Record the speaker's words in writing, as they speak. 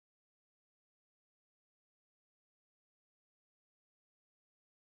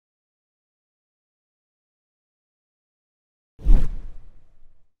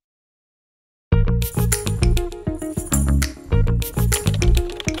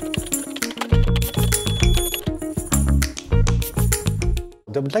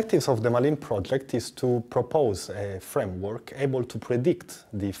objectives of the MALYNES project is to propose a framework able to predict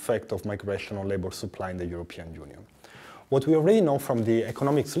the effect of migration on labor supply in the European Union. What we already know from the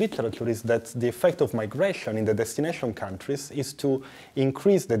economics literature is that the effect of migration in the destination countries is to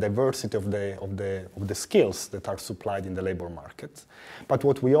increase the diversity of the skills that are supplied in the labor market. But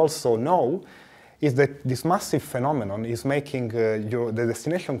what we also know is that this massive phenomenon is making the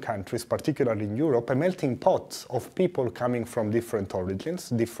destination countries, particularly in Europe, a melting pot of people coming from different origins,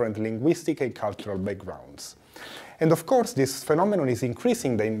 different linguistic and cultural backgrounds. And of course, this phenomenon is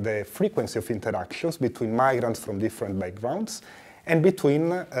increasing the frequency of interactions between migrants from different backgrounds and between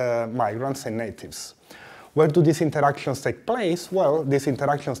migrants and natives. Where do these interactions take place? Well, these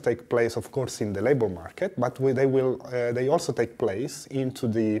interactions take place, of course, in the labor market, but they also take place into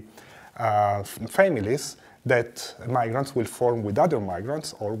the families that migrants will form with other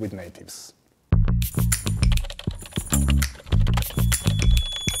migrants or with natives.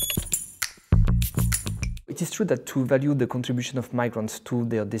 It is true that to value the contribution of migrants to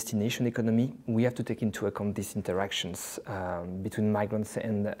their destination economy, we have to take into account these interactions between migrants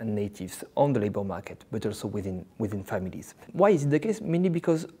and natives on the labor market, but also within families. Why is it the case? Mainly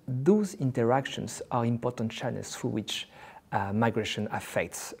because those interactions are important channels through which migration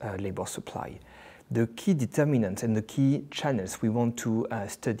affects labor supply. The key determinants and the key channels we want to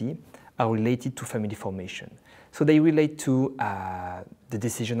study are related to family formation. So they relate to the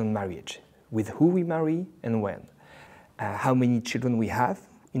decision on marriage, with who we marry and when, how many children we have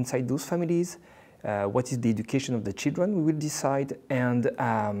inside those families, what is the education of the children we will decide, and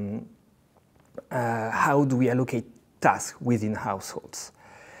how do we allocate tasks within households.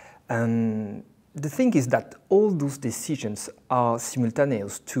 The thing is that all those decisions are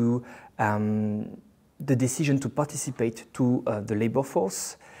simultaneous to the decision to participate to the labor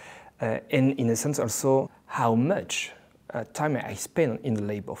force, and in a sense also how much time I spend in the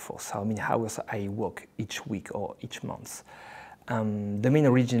labor force, how many hours I work each week or each month. The main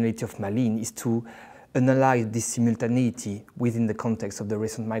originality of MALYNES is to analyze this simultaneity within the context of the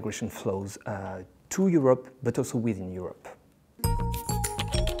recent migration flows to Europe, but also within Europe.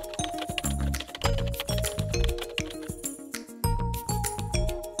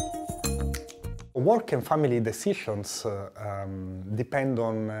 Work and family decisions depend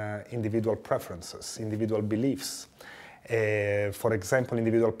on individual preferences, individual beliefs. For example,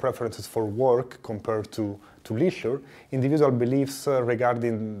 individual preferences for work compared to leisure, individual beliefs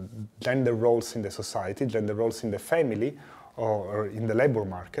regarding gender roles in the society, gender roles in the family or in the labor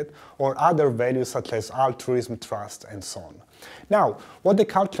market, or other values such as altruism, trust, and so on. Now, what the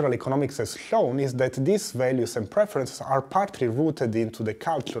cultural economics has shown is that these values and preferences are partly rooted into the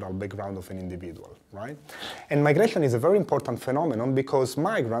cultural background of an individual, right? And migration is a very important phenomenon because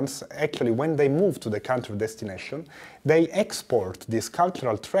migrants, actually, when they move to the country of destination, they export this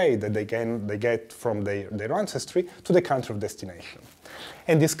cultural trait that they get from their ancestry to the country of destination.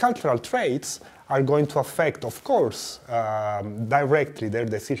 And these cultural traits are going to affect, of course, directly their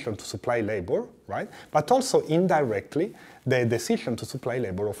decision to supply labor, right? But also indirectly the decision to supply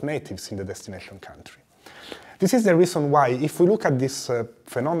labor of natives in the destination country. This is the reason why, if we look at this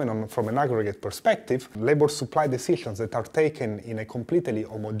phenomenon from an aggregate perspective, labor supply decisions that are taken in a completely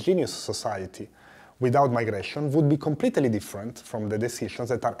homogeneous society without migration would be completely different from the decisions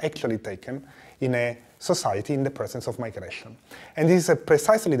that are actually taken in a society in the presence of migration. And this is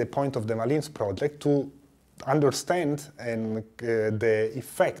precisely the point of the MALYNES project, to understand the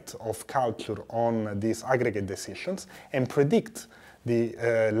effect of culture on these aggregate decisions and predict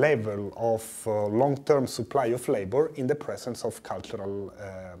the level of long-term supply of labor in the presence of cultural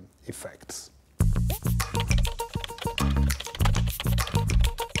effects.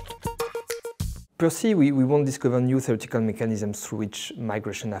 Per se, we won't discover new theoretical mechanisms through which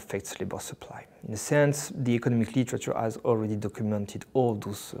migration affects labor supply. In a sense, the economic literature has already documented all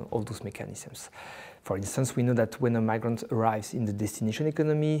those mechanisms. For instance, we know that when a migrant arrives in the destination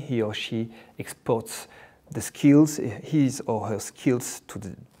economy, he or she exports the skills, his or her skills to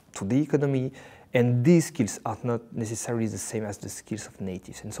the economy, and these skills are not necessarily the same as the skills of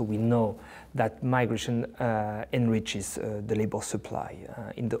natives. And so we know that migration enriches the labor supply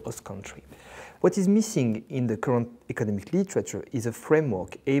in the host country. What is missing in the current economic literature is a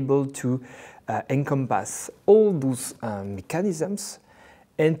framework able to encompass all those mechanisms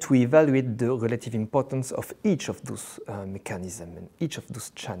and to evaluate the relative importance of each of those mechanisms and each of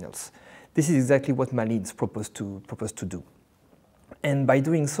those channels. This is exactly what MALYNES propose to do. And by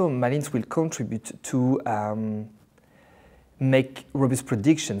doing so, MALYNES will contribute to make robust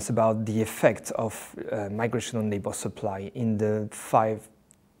predictions about the effect of migration on labor supply in the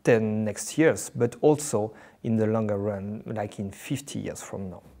 5-10 next years, but also in the longer run, like in 50 years from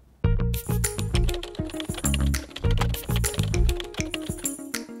now?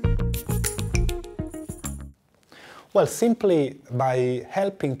 Well, simply by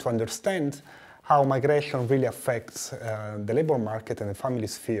helping to understand how migration really affects the labor market and the family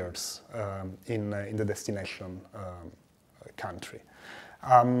spheres in the destination country.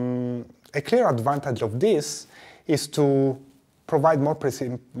 A clear advantage of this is to provide more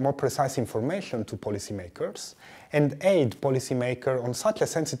precise information to policymakers and aid policymakers on such a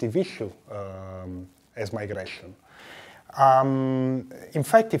sensitive issue as migration. In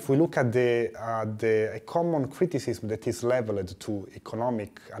fact, if we look at a common criticism that is leveled to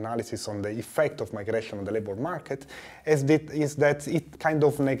economic analysis on the effect of migration on the labor market is that it kind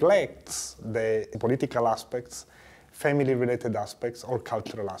of neglects the political aspects, family-related aspects, or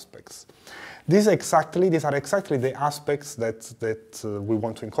cultural aspects. These are exactly the aspects that we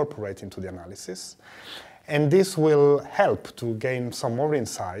want to incorporate into the analysis. And this will help to gain some more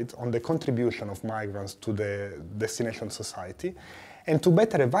insight on the contribution of migrants to the destination society and to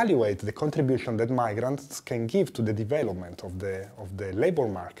better evaluate the contribution that migrants can give to the development of the labor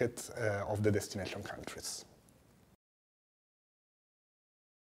market of the destination countries.